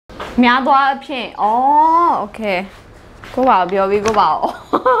များသွားအဖြစ်ဩ okay ကိုပါပြောပြီးကိုပါ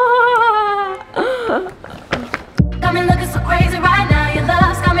Got me looking so crazy right now. Your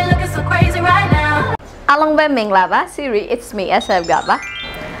love's got me looking so crazy right now. အားလုံးပဲမင်္ဂလာပါ series it's me SF ကပါ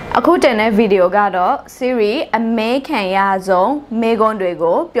အခုတင်တဲ့ဗီဒီယိုကတော့ series အမဲခံရဆုံးမေကွန်းတွေ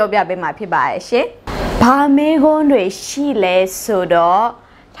ကိုပြောပြပေးမှာဖြစ်ပါရဲ့ရှင်။ဘာမေကွန်းတွေရှိလဲဆိုတော့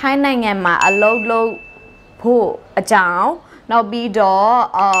ထိုင်းနိုင်ငံမှာအလုပ်လုပ်ဖို့အကြောင်းနောက်ပြီးတော့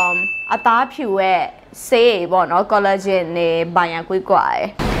အသားဖြူရဲ့ဆေးပေါ့နော် Collagen နဲ့ဗိုင်ယာကွေးကွာရယ်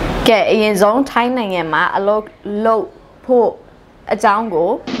။ကဲအရင်ဆုံးထိုင်းနိုင်ငံမှာအလုပ်လုပ်ဖို့အကြောင်း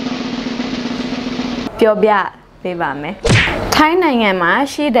ကိုပြောပြပေးပါမယ်။ထိုင်းနိုင်ငံမှာ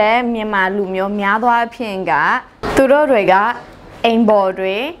ရှိတဲ့မြန်မာလူမျိုးများသောအားဖြင့်ကသူတို့တွေကအိမ်ဘော်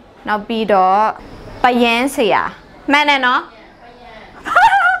တွေနောက်ပြီးတော့ပယန်းဆရာမှန်တယ်နော်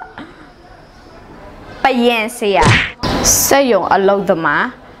ပယန်းဆရာစက်ရုံအလုပ်သမား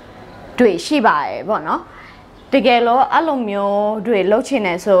တွေရှိပါတယ်ပေါ့နော်တကယ်လို့အဲ့လိုမျိုးတွေလုပ်ချင်တ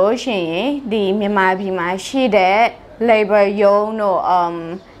ယ်ဆိုရှင်ဒီမြန်မာပြည်မှာရှိတဲ့ labor ရုံးတို့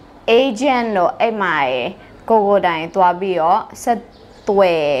agent တို့အဲ့မှာကိုတိုင်သွားပြီးတော့ဆက်သွ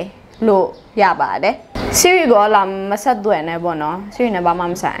ယ်လို့ရပါတယ် Siri ကလာမဆက်သွယ်နဲ့ပေါ့နော် Siri နဲ့ဘာမှ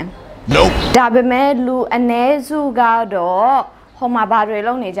မဆိုင် Nope ဒါပေမဲ့လူအ ਨੇ စုကတော့ဟိုမှာဘာတွေ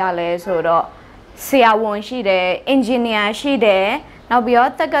လုပ်နေကြလဲဆိုတော့ဆရာဝန်ရှိတယ် engineer ရှိတယ်နောက်ပြီး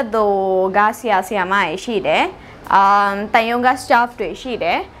တော့တက္ကသိုလ်ကဆရာမတွေရှိတယ်တန်ယုံက staff တွေရှိတ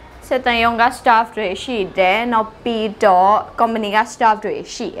ယ်စစ်တန်ယုံက staff တွေရှိတယ်နောက်ပြီးတော့ company က staff တွေ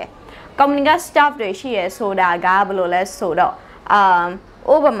ရှိတယ်company က staff တွေရှိရဆိုတာကဘယ်လိုလဲဆိုတော့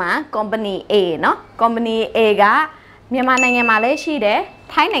ဥပမာ company A เนาะ company A ကမြန်မာနိုင်ငံမှာလည်းရှိတယ်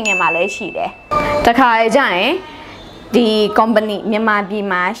ထိုင်းနိုင်ငံမှာလည်းရှိတယ်တခါကြရင်ဒီ company မြန်မာပြည်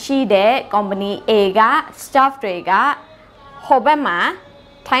မှာရှိတဲ့ company A က staff တွေကဟိုဘက်မှာ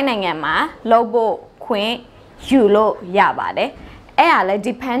ထိုင်းနိုင်ငံမှာလုပ်ဖို့ခွင့်ယူလို့ရပါတယ်အဲ့ဒါလည်း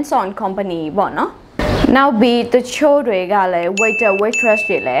depends on company ပေါ့နော်နောက်ပြီးတချို့တွေကလည်း waiter waitress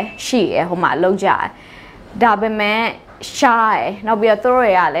တွေလည်းရှိရဟိုမှာလုပ်ကြတယ်ဒါပေမဲ့ shy နောက်ပြီးတော့သူတို့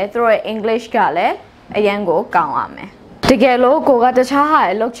တွေကလည်းသူတို့ရဲ့ English ကလည်းအရန်ကိုကောင်းရမယ်တကယ်လို့ကိုကတခြားဟာ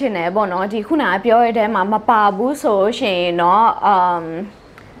လုပ်ချင်တယ်ပေါ့နော်ဒီခုနကပြောရတဲ့မှာမပါဘူးဆိုရှင်တော့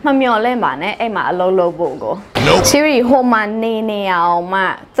မမျော်လင့်ပါနဲ့အဲ့မှာအလုပ်လုပ်ဖို့ကို Siri ဟိုမှာနေအောင်မှ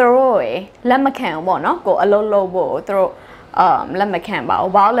သူတို့လက်မခံဘူးပေါ့နော်ကိုအလုပ်လုပ်ဖို့သူတို့လက်မခံပါ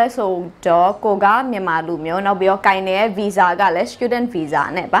ဘူးဘာလို့လဲဆိုတော့ကိုကမြန်မာလူမျိုးနောက်ပြီးတော့ကင်နေတဲ့ visa ကလည်း student visa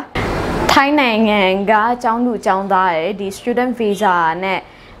နဲ့ပါထိုင်းနိုင်ငံကကျောင်းသူကျောင်းသားတွေဒီ student visa နဲ့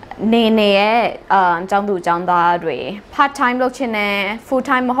နေရဲ့ကျောင်းသူကျောင်းသားတွေ part time လုပ်ချင်တယ် full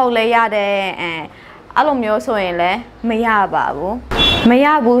time မဟုတ်လဲရတယ်အဲ့လိုမျိုးဆိုရင်လည်းမရပါဘူးမရ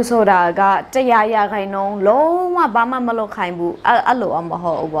ဘူးဆိုတာက100 ရာခိုင်နှုန်းလုံးဝဘာမှမလုပ်ခိုင်းဘူးအဲ့လိုမ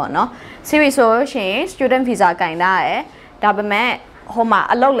ဟုတ်ဘူးပေါ့နော် series ဆိုရှင် student visa ကင်တာရယ်ဒါပေမဲ့ဟိုမှာ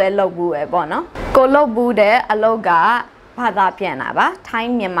အလုပ်လည်းလုပ်ဘူးပဲပေါ့နော်ကိုလုပ်ဘူးတဲ့အလုပ်ကဘာသာပြန်တာပါထို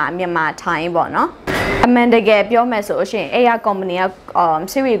င်းမြန်မာထိုင်းပေါ့နော်အမှန်တကယ်ပြောမယ်ဆိုရှင်အဲ့ရ company က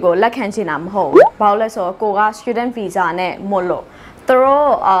series ကိုလက်ခံချင်တာမဟုတ်ဘူးဘာလို့လဲဆိုတော့ကိုက student visa နဲ့မို့လို့သူ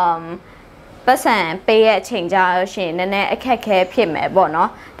တို့ပတ်စံပေးရဲ့အချိန်ကြာရှင်နည်းနည်းအခက်ခဲဖြစ်မယ်ပေါ့နော်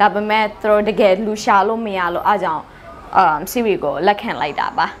ဒါပေမဲ့သူတို့တကယ်လူရှာလို့မရလို့အားကြောင့်series ကိုလက်ခံလိုက်တာ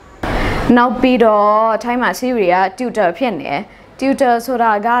ပါနောက်ပြီးတော့ထိုင်းမှာ series က tutor ဖြစ်နေတယ် tutor ဆို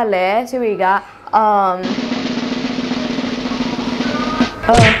တာကလည်း series က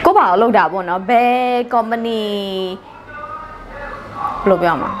ကိုပါလောက်တာပေါ့နော်ဘယ် company ဘယ်လို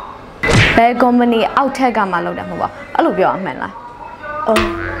ပြောမှာဘယ် company အောက်ထက်ကမှလောက်တာမဟုတ်ပါအဲ့လိုပြောရမှန်လား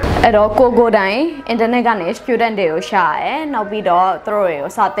အဲ့တော့ကိုတိုင်း internet ကနေ student တွေကိုရှာရဲနောက်ပြီးတော့သူတို့တွေ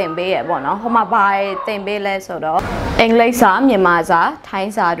ကိုစာသင်ပေးရပေါ့နော်ဟိုမှာဘာသင်ပေးလဲဆိုတော့အင်္ဂလိပ်စာမြန်မာစာထို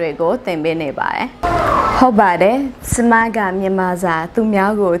င်းစာတွေကိုသင်ပေးနေပါတယ်ဟုတ်ပါတယ်စမကမြန်မာစာသူ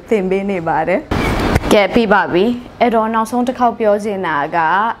များကိုသင်ပေးနေပါတယ်ကဲပြပါပြီအဲ့တော့နောက်ဆုံးတစ်ခေါက်ပြောချင်တာက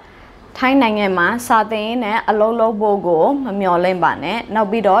ထိုင်းနိုင်ငံမှာစာသင်နဲ့အလုပ်လုပ်ဖို့ကိုမမျှော်လင့်ပါနဲ့နောက်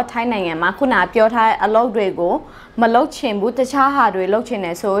ပြီးတော့ထိုင်းနိုင်ငံမှာခုနပြောထားတဲ့အလုပ်တွေကိုမလုပ်ချင်ဘူးတခြားဟာတွေလုပ်ချင်တ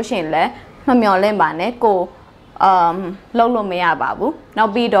ယ်ဆိုရှင်လည်းမမျှော်လင့်ပါနဲ့ကိုလုပ်လို့မရပါဘူးနော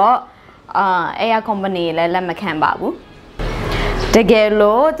က်ပြီးတော့Air company လည်းလက်မခံပါဘူးတကယ်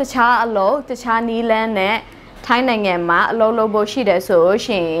လို့တခြားအလုပ်တခြားနီးလန်းနဲ့ထိုင်းနိုင်ငံမှာအလုပ်လုပ်ဖို့ရှိတယ်ဆို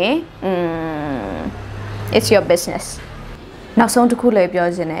ရှင်it's your business နောက်ဆုံးတစ်ခုလေးပြော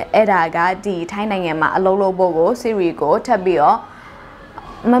ချင်တယ်အဲ့ဒါကဒီထိုင်းနိုင်ငံမှာအလုပ်လုပ်ဖို့ကို series ကိုထပ်ပြီးတော့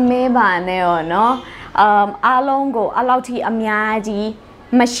မမေးပါနဲ့ရောเนาะအားလုံးကိုအလောက်ထိအများကြီး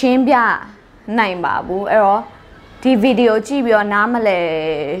မရှင်းပြနိုင်ပါဘူးအဲ့တော့ဒီဗီဒီယိုကြည့်ပြီးတော့နားမ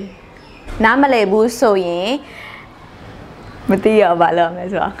လဲဘူးဆိုရင်မသိရပါလို့မယ်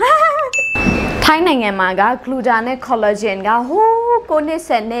ဆိုတော့ ထိုင်းနိုင်ငံမှာက gluta နဲ့ collagen ကဟိုးကိုနှစ်ဆ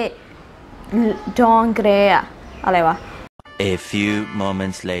က်နဲ့ဒေါန်ဂရဲอะไรวะ A few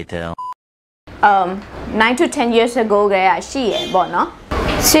moments later 9 to 10 years ago ကရှိရပေါ့နော်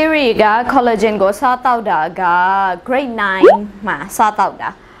series က collagen ကိုစားတောက်တာက grade 9မှာစားတောက်တာ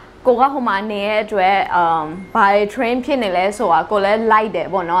ကိုကဟိုမှာနေတဲ့အတွက်ဘာ train ဖြစ်နေလဲဆိုတာကိုလည်းလိုက်တယ်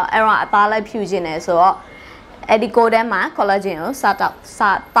ပေါ့နော်အဲ့တော့အသားလိုက်ဖြူခြင်းနေဆိုတော့အဲ့ဒီကိုထဲမှာ collagen ကိုစား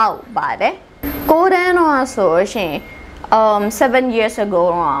တောက်ပါတယ်ကိုတန်းတော့ဆိုရှင်7 years ago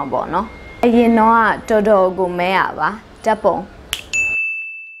တော့ပေါ့နော်အရင်တော့တော်တော်ကိုမဲရပါတက်ပုံ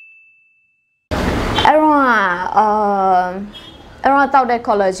အဲ့တော့တောက်တဲ့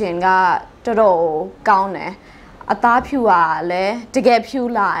collagen ကတော်တော်ကောင်းတယ်အသားဖြူကလည်းတကယ်ဖြူ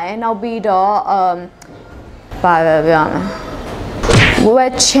လာတယ်နောက်ပြီးတော့ဘာပဲပြောမလဲဝ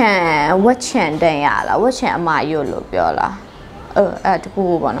က်ချန်တန်ရလားဝက်ချန်အမရွတ်လို့ပြောလားအဲ့တခု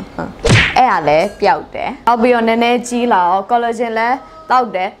ပေါ့နော်အဲ့ဒါလည်းပျောက်တယ်နောက်ပြီးတော့နည်းနည်းကြီးလာတော့ collagen လည်းတောက်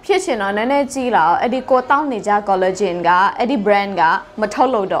တယ်ဖြစ်ချင်တော့နည်းနည်းကြီးလာတော့အဲ့ဒီကိုတောက်နေကြ collagen ကအဲ့ဒီ brand ကမထု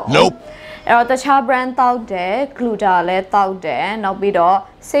တ်လို့တော့အဲ့တော့တခြား brand တောက်တယ် gluta လည်းတောက်တယ်နောက်ပြီးတော့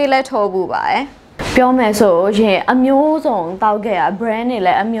ဆေးလည်းထိုးဘူးပါတယ်ပြောမယ်ဆိုရင်အမျိုးစုံတောက်ခဲ့ရ brand တွေလ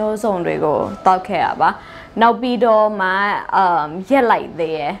ည်းအမျိုးစုံတွေကိုတောက်ခဲ့ရပါနောက်ပြီးတော့မှရက်လိုက်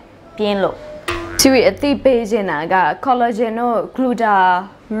သေးရပြင်းလို့သူအသိပေးနေတာက collagen တို့ gluta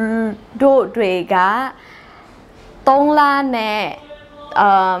တို့တွေက3လနဲ့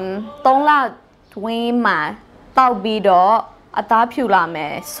3လတွင်းမှာတောက်ပြီးတော့အသားဖြူလာမ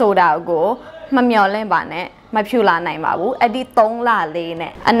ယ်ဆိုတာကိုမမျှော်လင့်ပါနဲ့မဖြူလာနိုင်ပါဘူးအဲ့ဒီ3လလေး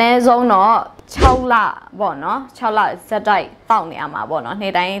နဲ့အနည်းဆုံးတော့6လပေါ့နော်6လဇက်တိုက်တောက်နေရမှာပေါ့နော်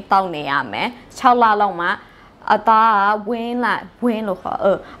နေ့တိုင်းတောက်နေရမယ်6လလောက်မှအသားဝင်းလို့ခေါ်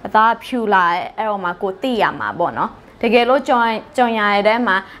အသားဖြူလာအဲ့တော့မှကိုသိရမှာပေါ့နော်တကယ်လို့ကြောင်ရတဲ့ထဲ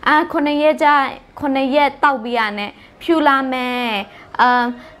မှာ9ရက်တောက်ပြီးရနဲ့ဖြူလာမယ်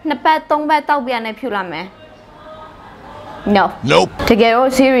2ပတ်3ပတ်တောက်ပြီးရနဲ့ဖြူလာမယ်Nope တကယ်တော့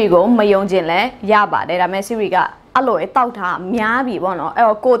series ကိုမယုံကျင်လဲရပါတယ်ဒါပေမဲ့ series ကအဲ့လိုတောက်တာများပြီပေါ့နော်အဲ့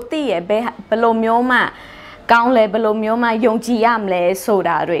တော့ကိုသိရဘယ်လိုမျိုးမှကောင်းလဲဘယ်လိုမျိုးမှယုံကြည်ရမလဲဆို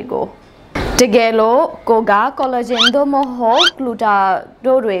တာတွေကိုတကယ်လို့ကိုက collagen တို့မဟုတ် gluta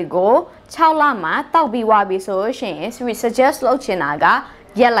တို့တွေကို6လမှာတောက်ပြီးွားပြီဆိုရှင် series suggest လုပ်ချင်တာက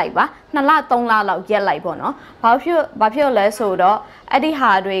ရက်လိုက်ပါ2လ3လလောက်ရက်လိုက်ပေါ့နော်ဘာဖြစ်လဲဆိုတော့အဲ့ဒီ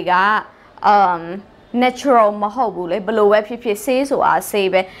ဟာတွေကnatural မဟုတ်ဘူးလေဘလို့ပဲဖြစ်ဆေးဆိုတာဆေး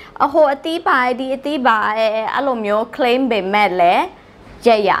ပဲအဟိုအသီးပါဒီအသီးပါအဲ့လိုမျိုး claim ပေမဲ့လည်းရ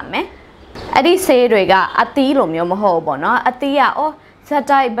က်ရမယ်အဲ့ဒီဆေးတွေကအသီးလိုမျိုးမဟုတ်ဘူးပေါ့နော်အသီးကဇက်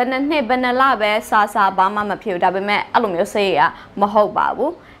တိုက်ဘယ်နှစ်ဘယ်လပဲစာဘာမှမဖြစ်ဘူးဒါပေမဲ့အဲ့လိုမျိုးဆေးကမဟုတ်ပါ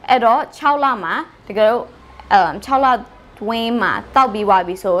ဘူးအဲ့တော့6လမှာတကယ်လို့6လတွင်းမှာတောက်ပြီးွား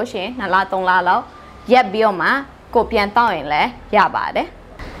ပြီဆိုရှင်2လ3လလောက်ရက်ပြီးတော့မှကိုပြန်တောက်ရင်လည်းရပါတယ်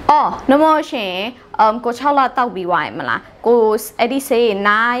နမောရှင်ကို6လတောက်ပြီးွားရင်မလားကိုအဲ့ဒီဆေး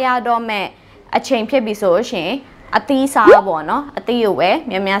နားရတော့မဲ့အချိန်ဖြစ်ပြီဆိုရှင်အသီးစားပေါ့နော်အသီးကိုပဲ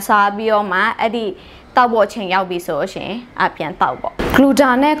များစားပြီးတော့မှအဲ့ဒီတောက်ဖို့အချိန်ရောက်ပြီဆိုရှင်ပြန်တောက်ပေါ့ gluta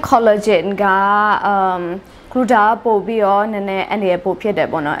နဲ့ collagen ကgluta ပို့ပြီးတော့နည်းနည်းအနေပို့ဖြစ်တယ်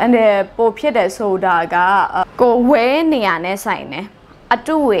ပေါ့နော်အနေပို့ဖြစ်တယ်ဆိုတာကကိုဝဲနေရနဲ့ဆိုင်တယ်အ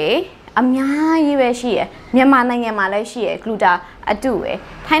တူဝေအများကြီးပဲရှိရမြန်မာနိုင်ငံမှာလည်းရှိရ gluta အတူပဲ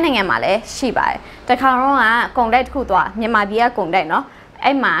ထိုင်းနိုင်ငံမှာလည်းရှိပါတယ်တခါတော့ကုံတိုက်တစ်ခုသွားမြန်မာပြည်ကကုံတိုက်เนาะ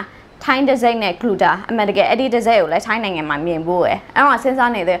အဲ့မှာထိုင်းဒဇိတ်နဲ့ gluta အမှန်တကယ်အဲ့ဒီဒဇိတ်ကိုလည်းထိုင်းနိုင်ငံမှာမြင်ဖို့ရအဲ့တော့စဉ်း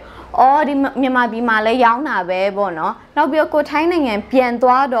စားနေတယ်ဒီမြန်မာပြည်မှာလည်းရောင်းတာပဲပေါ့နော်နောက်ပြီးကိုထိုင်းနိုင်ငံပြန်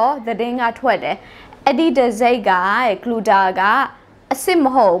သွားတော့သတင်းကထွက်တယ်အဲ့ဒီဒဇိတ်က gluta ကအစ်စ်မ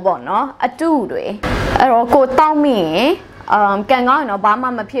ဟုတ်ဘူးပေါ့နော်အတူတွေအဲ့တော့ကိုတောက်မိရင်ကန်ကောင်းရင်တော့ဘာမှ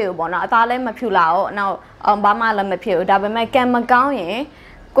မဖြစ်ဘူးပေါ့နော်အသားလည်းမဖြူလာဘူးနောက်ဘာမှလည်းမဖြစ်ဘူးဒါပေမဲ့ကန်မကောင်းရင်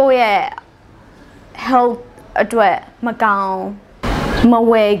ကိုယ့်ရဲ့ health အတွက်မကောင်းမ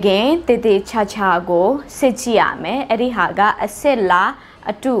ဝယ်ခင်တေးသေးချာချာကိုစစ်ကြည့်ရမယ်အဲ့ဒီဟာကအစ်စ်လား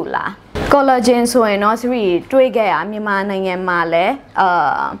အတူလား collagen ဆိုရင်တော့ series တွေးခဲ့ရမြန်မာနိုင်ငံမှာလည်း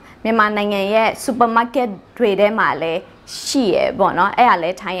မြန်မာနိုင်ငံရဲ့ supermarket တွေထဲမှာလည်းရှိရပေါ့နော်အဲ့ဒါလ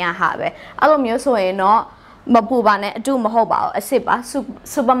ည်းထိုင်းရဟာပဲအဲ့လိုမျိုးဆိုရင်တော့မပူပါနဲ့အတူမဟုတ်ပါဘူးအစ်စ်ပါ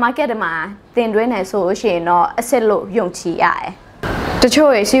supermarket မှာတင်သွင်းနေဆိုရှင်တော့အစ်စ်လို့ယုံကြည်ရတယ်တ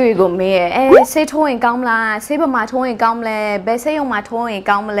ချို့ရဲ့ series ကိုမေးရဲဆေးထိုးရင်ကောင်းမလားဆေးပမာထိုးရင်ကောင်းမလဲဘယ်ဆေးရုံမှာထိုးရင်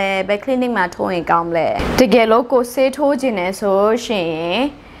ကောင်းမလဲဘယ် clinic မှာထိုးရင်ကောင်းမလဲတကယ်လို့ကိုဆေးထိုးခြင်းနေဆိုရှင်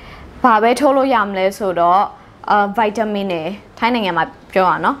ဘာပဲထိုးလို့ရမလဲဆိုတော့vitamin တွေထိုင်းနိုင်ငံမှာပြောရ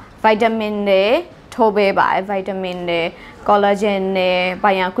အောင်ဗိုက်တာမင်တွေထိုးပေးပါတယ်ဗိုက်တာမင်တွေ collagen တွေ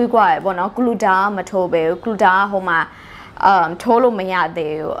ဘာရကွိကွာရပေါ့နော် gluta မထိုးပေးဘူး gluta ဟိုမှာထိုးလို့မရ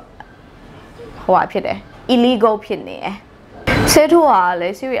သေးဘူး ဟိုဖြစ်တယ် illegal ဖြစ်နေတယ်ဆေးထိုးရလဲ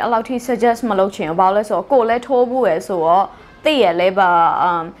Siri အလောက်ထိ suggest မလုပ်ချင်ဘူးဘာလို့လဲဆိုတော့ကိုယ်လဲထိုးဖို့ရယ်ဆိုတော့သိရလဲပါ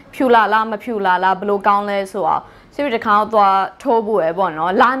ဖြူလာလားမဖြူလာလားဘလို့ကောင်းလဲဆိုတော့ Siri တခါတော့သွားထိုးဖို့ရယ်ပေါ့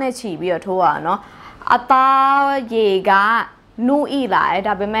နော်လာနဲ့ချီပြီးတော့ထိုးရနော်အသားရေကနူးဤလာတယ်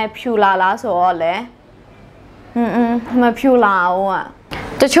ဒါပေမဲ့ဖြူလာလားဆိုတော့လဲမဖြူလာဘူးอ่ะ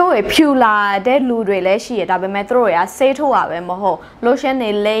တချို့တွေဖြူလာတဲ့လူတွေလည်းရှိရဒါပေမဲ့သူတို့တွေကဆေးထိုးရပဲမဟုတ် lotion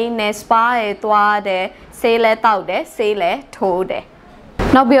တွေလိမ့်နေ spa တွေသွားတယ်ဆေးလဲတောက်တယ်ဆေးလဲထိုးတယ်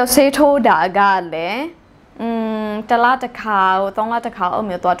နောက်ပြီးတော့ဆေးထိုးတာကလည်းတလားတစ်ခါ3လတစ်ခါအုပ်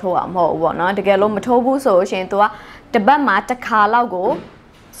မျိုးသွားထိုးရမဟုတ်ဘူးပေါ့နော်တကယ်လို့မထိုးဘူးဆိုရှင် तू ကတပတ်မှာတစ်ခါလောက်ကို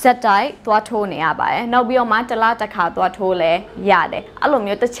စက်တိုက်သွားထိုးနေရပါတယ်နောက်ပြီးတော့မှတလားတစ်ခါသွားထိုးလဲရတယ်အဲ့လို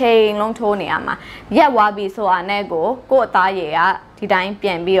မျိုးတစ်ချိန်လုံးထိုးနေရမှာရက်သွားပြီဆိုတာနဲ့ကိုယ့်အသားရည်ကဒီတိုင်းပြ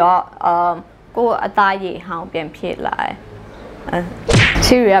န်ပြီးတော့ကိုယ့်အသားရည်ဟောင်းပြန်ဖြစ်လာတယ်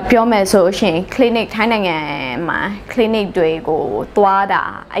Siri ပြောမယ်ဆိုရှင် clinic ထိုင်းနိုင်ငံမှာ clinic တွေကိုသွားတာ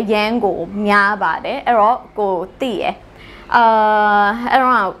အရန်ကိုများပါတယ်အဲ့တော့ကိုသိရအဲ့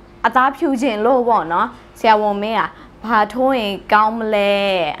တော့အသားဖြူခြင်းလို့ပေါ့နော်ဆရာဝန်မင်းကဘာထိုးရင်ကောင်းမလဲ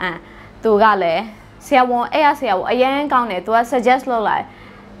သူကလည်းဆရာဝန်အဲ့ဆရာဝန်အရန်ကောင်းတယ်သူက suggest လုပ်လိုက်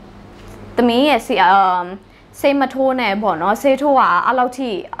သမီးရဲ့ဆေးမထိုးနဲ့ပေါ့နော်ဆေးထိုးတာအဲ့လောက်ထိ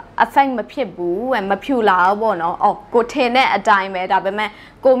effect မဖြစ်ဘူးမဖြူလာဘူးပေါ့နော်အော်ကိုထင်တဲ့အတိုင်းပဲဒါပေမဲ့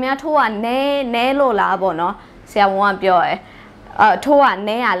ကိုများထိုးကနဲလို့လားပေါ့နော်ဆရာဝန်ကပြောတယ်ထိုးက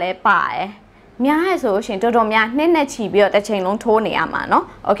နဲရလဲပါတယ်များရဆိုရှင်တော်တော်များနှစ်နဲ့ချီပြီးတော့တစ်ချိန်လုံးထိုးနေရမှာနော်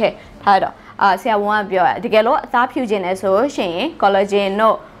โอเคထားတော့ဆရာဝန်ကပြောတယ်တကယ်လို့အသားဖြူခြင်းလဲဆိုရှင် collagen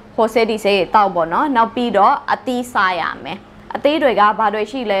တို့ wholesale ဒီစေးတောက်ပေါ့နော်နောက်ပြီးတော့အသီးစားရမယ်အသီးတွေကဘာတွေ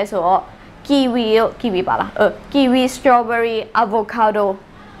ရှိလဲဆိုတော့ kiwi ပါလားkiwi strawberry avocado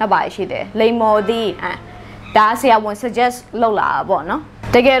နောက်ပါရှိတယ်လိမ္မော်သီးဒါဆရာဝန် suggest လုပ်လာတာပေါ့နော်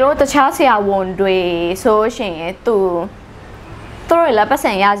တကယ်တော့တခြားဆရာဝန်တွေဆိုရှင်သူတို့လည်းပတ်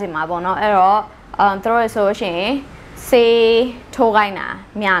စံရစီမှာပေါ့နော်အဲ့တော့သူတို့ဆိုရှင်ဆေးထိုးခိုင်းတာ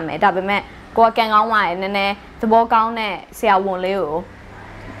များမယ်ဒါပေမဲ့ကိုကကန်ကောင်းသွားရင်နည်းနည်းသဘောကောင်းတဲ့ဆရာဝန်လေးကို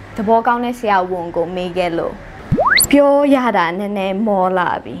သဘောကောင်းတဲ့ဆရာဝန်ကိုမေးခဲ့လို့ပြောရတာနည်းနည်းမောလာ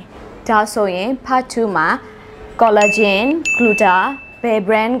ပြီဒါဆိုရင် part 2 မှာ collagen gluta ဘယ်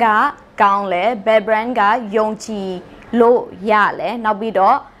brand ကကောင်းလဲဘယ် brand ကယုံကြည်လို့ရလဲနောက်ပြီး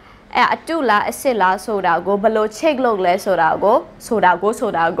တော့အတုလားအစ်စ်လားဆိုတာကိုဘယ်လို check လုပ်လဲဆိုတာကို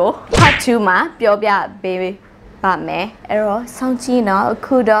part 2 မှာပြောပြပေးပါမယ်အဲ့တော့စောင့်ကြည့်နော်အ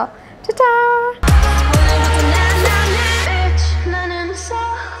ခုတော့တတား